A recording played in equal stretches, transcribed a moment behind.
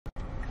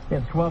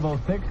It's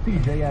 12:06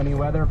 CJME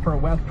weather for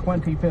West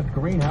 25th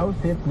Greenhouse.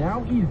 It's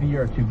now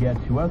easier to get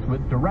to us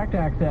with direct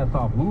access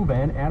off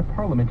Louvain at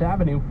Parliament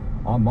Avenue.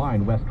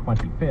 Online,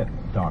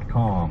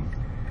 west25th.com.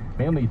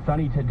 Mainly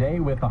sunny today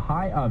with a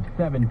high of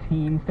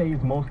 17.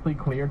 Stays mostly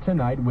clear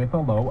tonight with a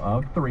low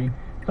of 3.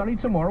 Sunny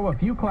tomorrow, a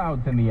few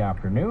clouds in the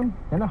afternoon,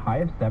 and a high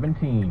of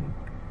 17.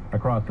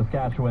 Across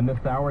Saskatchewan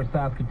this hour,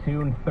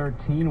 Saskatoon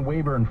 13,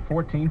 Weyburn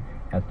 14,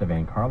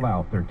 Estevan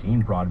Carlisle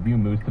 13, Broadview,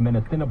 Moose to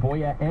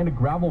Assiniboia and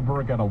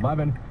Gravelburg at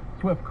 11,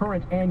 Swift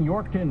Current and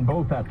Yorkton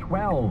both at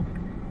 12.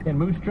 In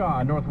Moose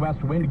Jaw,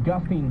 northwest wind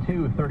gusting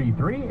to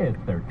 33, it's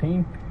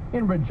 13.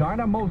 In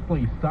Regina,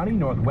 mostly sunny,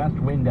 northwest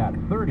wind at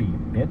 30,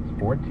 it's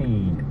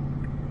 14.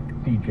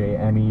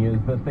 CJME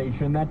is the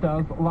station that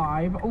does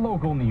live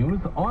local news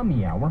on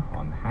the hour,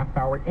 on the half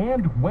hour,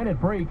 and when it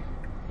breaks.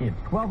 It's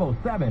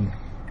 12:07.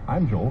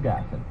 I'm Joel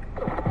Gasson.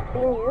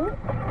 News?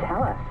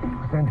 Tell us.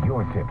 Send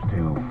your tips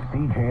to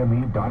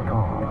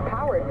cjme.com.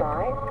 Powered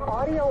by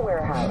Audio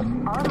Warehouse.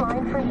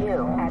 Online for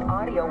you at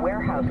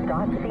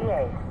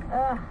audiowarehouse.ca.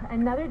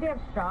 Another day of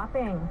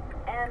shopping.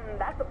 And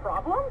that's a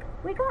problem?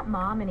 We got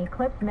Mom an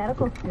Eclipse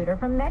medical scooter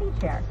from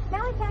MediChair.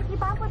 Now I can't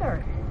keep up with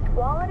her.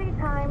 Quality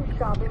time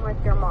shopping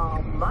with your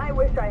mom. I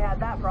wish I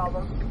had that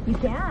problem. You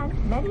can.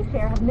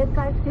 MediChair have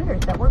mid-sized scooters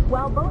that work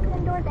well both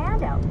indoors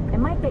and out. It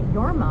might get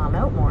your mom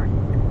out more.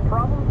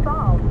 Problem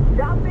solved.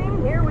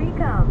 Shopping, here we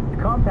come.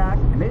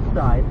 Compact,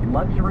 mid-size,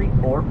 luxury,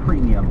 or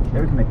premium.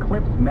 There's an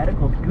Eclipse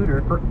medical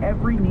scooter for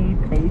every need,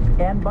 taste,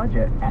 and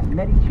budget at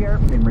MediChair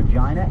in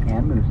Regina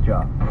and Moose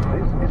Jaw.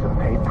 This is a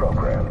paid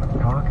program.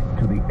 Talk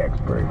to the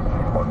experts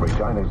on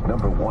Regina's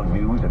 #1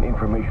 news and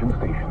information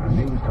station.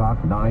 News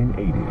Talk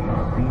 980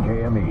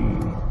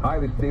 CJME. Hi,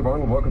 this is Dave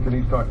Arnold. Welcome to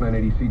News Talk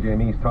 980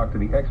 CJME's Talk to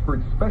the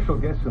Experts. Special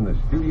guests in the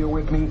studio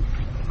with me.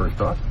 First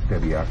off,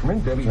 Debbie Ackerman.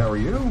 Debbie, how are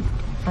you?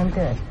 I'm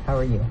good. How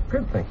are you?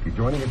 Good, thank you.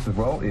 Joining us as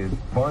well is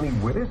Bonnie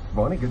Wittes.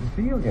 Bonnie, good to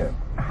see you again.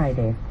 Hi,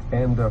 Dave.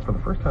 And for the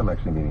first time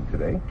actually meeting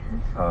today,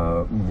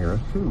 Mira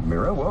Sue.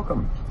 Mira,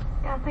 welcome.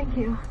 Yeah, thank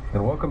you.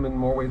 And welcome in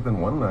more ways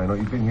than one. I know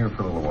you've been here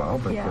for a little while,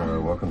 but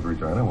welcome to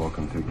Regina,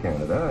 welcome to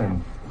Canada,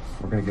 and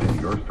we're going to get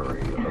into your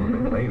story a little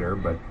bit later,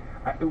 but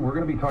we're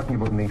going to be talking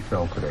about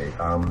Nacel today.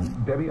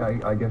 Debbie,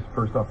 I guess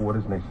first off, what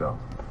is Nacel?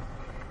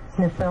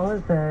 Nacel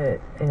is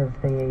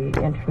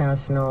the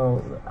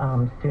international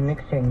student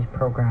exchange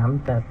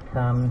program that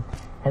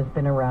has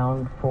been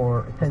around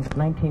since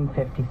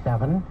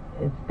 1957.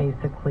 It's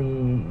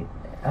basically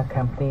a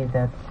company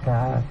that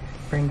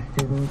brings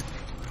students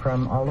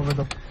from all over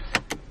the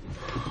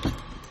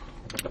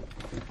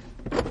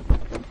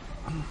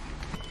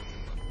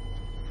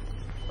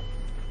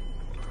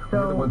So,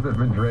 the ones that have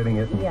been dreading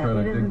it and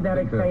trying to isn't that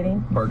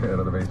exciting? Park it out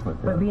of the basement.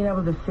 But being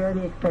able to share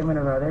the excitement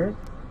of others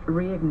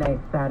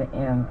reignites that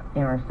in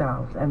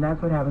ourselves, and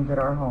that's what happens at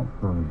our home.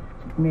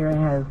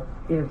 Mira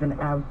is an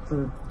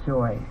absolute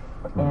joy,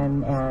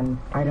 and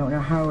I don't know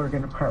how we're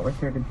going to part with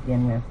her to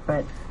begin with,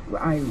 but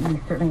we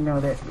certainly know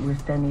that we're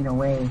sending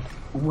away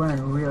one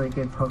really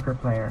good poker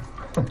player.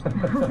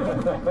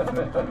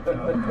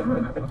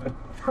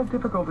 How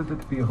difficult is it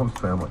to be a host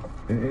family?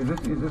 Is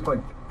this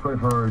like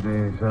 24 hours a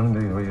day, 7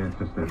 days a week? It's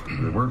just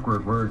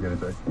work, and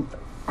it's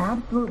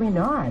Absolutely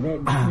not.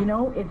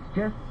 It's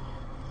just,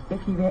 if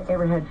you've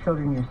ever had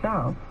children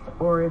yourself,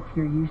 or if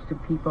you're used to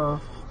people,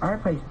 our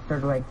place is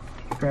sort of like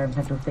Grand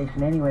Central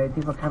Station anyway,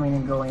 people coming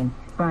and going,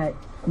 but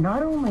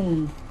not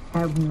only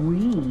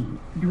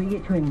do we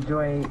get to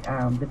enjoy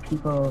the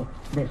people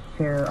that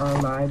share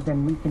our lives,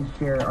 and we can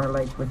share our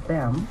lives with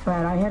them.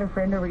 But I had a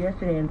friend over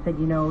yesterday and said,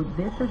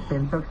 this has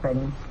been so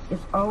exciting.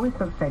 It's always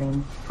so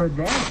exciting for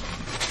them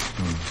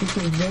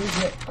because they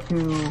get to,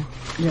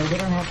 they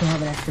don't have to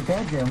have an extra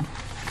bedroom,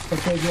 but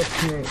they get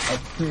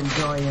to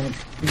enjoy and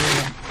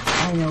experience.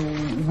 I know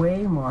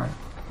way more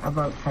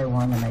about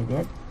Taiwan than I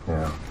did.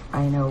 Yeah.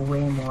 I know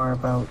way more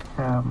about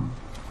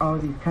all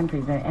of these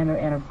countries,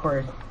 and of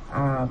course,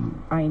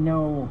 I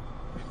know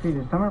through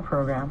the summer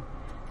program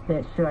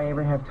that should I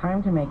ever have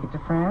time to make it to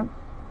France,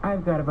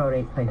 I've got about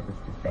 8 places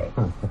to stay.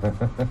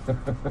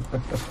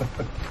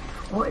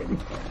 Well,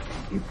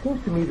 it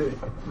seems to me that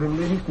the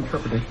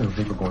misinterpretation of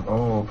people going,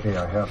 oh, okay,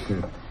 I have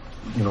to,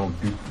 do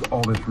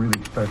all this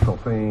really special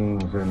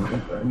things,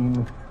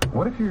 and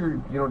what if you're,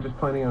 just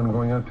planning on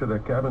going out to the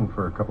cabin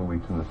for a couple of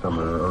weeks in the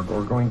summer, or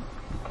going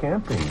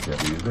camping,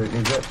 Debbie?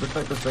 Is that the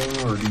type of thing,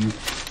 or do you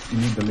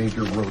need the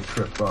major road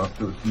trip off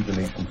to see the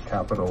nation's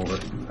capital?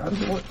 How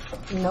does it work?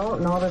 No,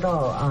 not at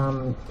all.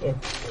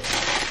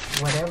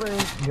 It's whatever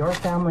your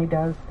family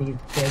does, these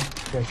kids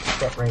just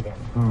fit right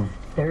in.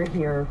 They're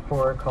here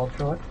for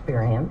cultural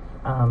experience.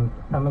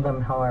 Some of them,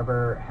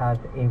 however,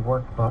 have a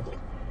workbook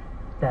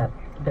that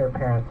their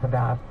parents have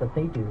asked that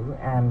they do,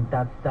 and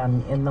that's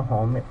done in the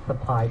home. It's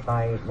supplied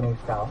by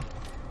Nacel.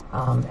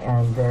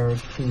 And they're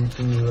to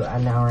do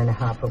an hour and a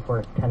half of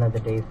work 10 of the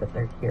days that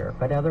they're here.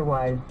 But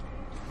otherwise,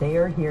 they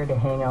are here to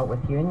hang out with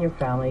you and your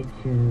family,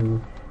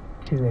 to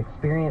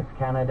experience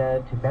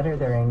Canada, to better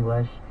their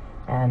English,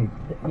 And,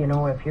 you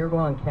know, if you're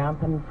going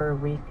camping for a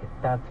week,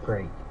 that's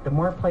great. The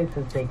more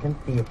places they can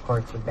see, of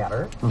course, the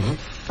better.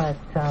 But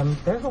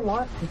there's a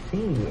lot to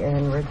see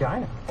in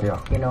Regina.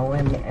 Yeah. You know,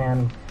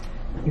 and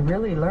you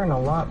really learn a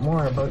lot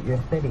more about your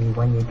city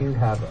when you do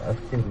have a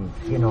student,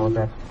 you know,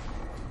 that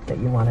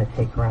you want to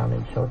take around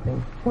and show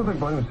things. Well, like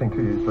Brian was saying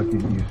too, it's like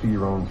you see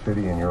your own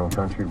city and your own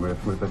country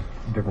with a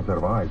different set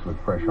of eyes, with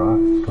fresh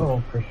eyes.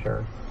 Oh, for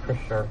sure. For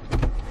sure.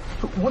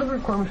 So what are the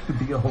requirements to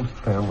be a host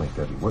family,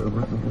 Debbie?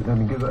 I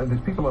mean,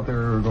 there's people out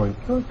there who are going,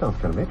 oh, that sounds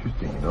kind of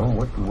interesting, you know?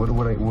 What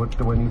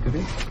do I need to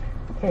do?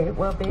 Okay,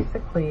 well,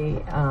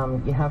 basically,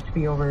 you have to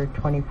be over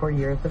 24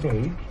 years of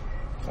age,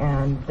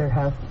 and there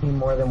has to be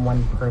more than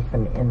one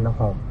person in the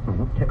home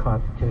to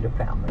constitute a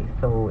family.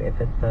 So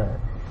if it's a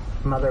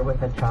mother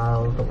with a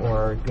child,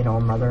 or, you know,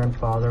 mother and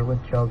father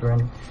with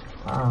children,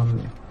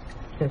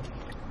 just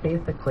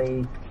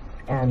basically,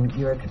 and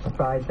you're to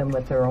provide them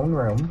with their own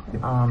room.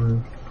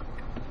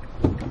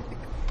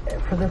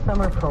 For the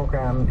summer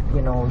program,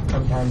 you know,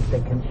 sometimes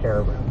they can share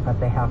a room, but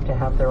they have to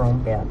have their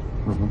own bed.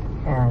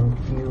 And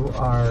you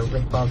are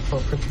responsible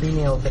for 3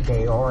 meals a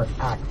day, or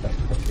access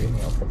to 3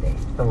 meals a day.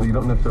 So you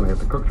don't necessarily have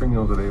to cook 3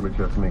 meals a day, but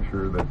you have to make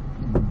sure that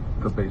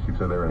the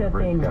basics are there. That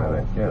they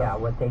know,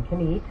 what they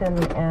can eat.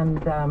 And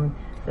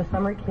the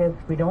summer kids,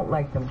 we don't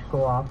like them to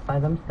go off by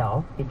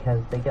themselves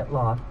because they get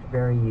lost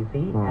very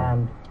easy,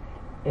 and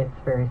it's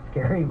very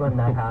scary when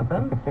that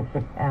happens.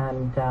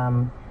 And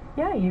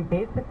yeah, you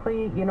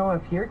basically, you know,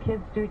 if your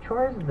kids do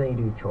chores, they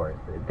do chores.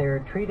 They're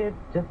treated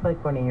just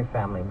like one of your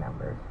family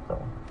members. So,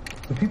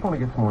 if people want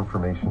to get some more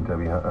information,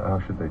 Debbie,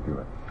 how should they do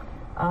it?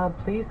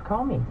 Please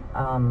call me.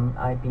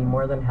 I'd be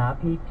more than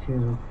happy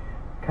to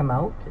come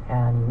out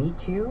and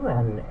meet you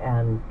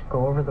and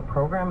go over the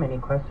program, any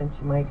questions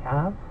you might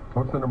have.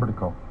 What's the number to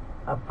call?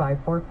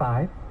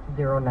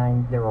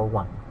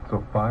 545-0901. So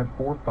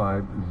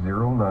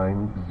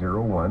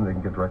 545-0901. They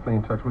can get directly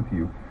in touch with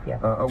you. Yes.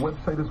 A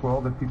website as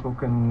well that people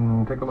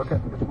can take a look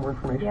at and get some more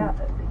information? Yeah,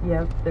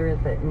 yes, there is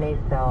at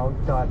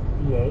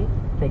nacel.ca.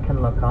 They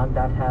can look on.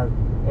 That has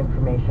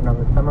information on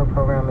the summer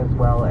program as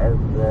well as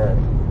the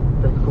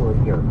school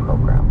year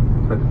program.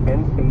 So it's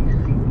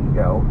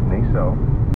Nacel, Nacel.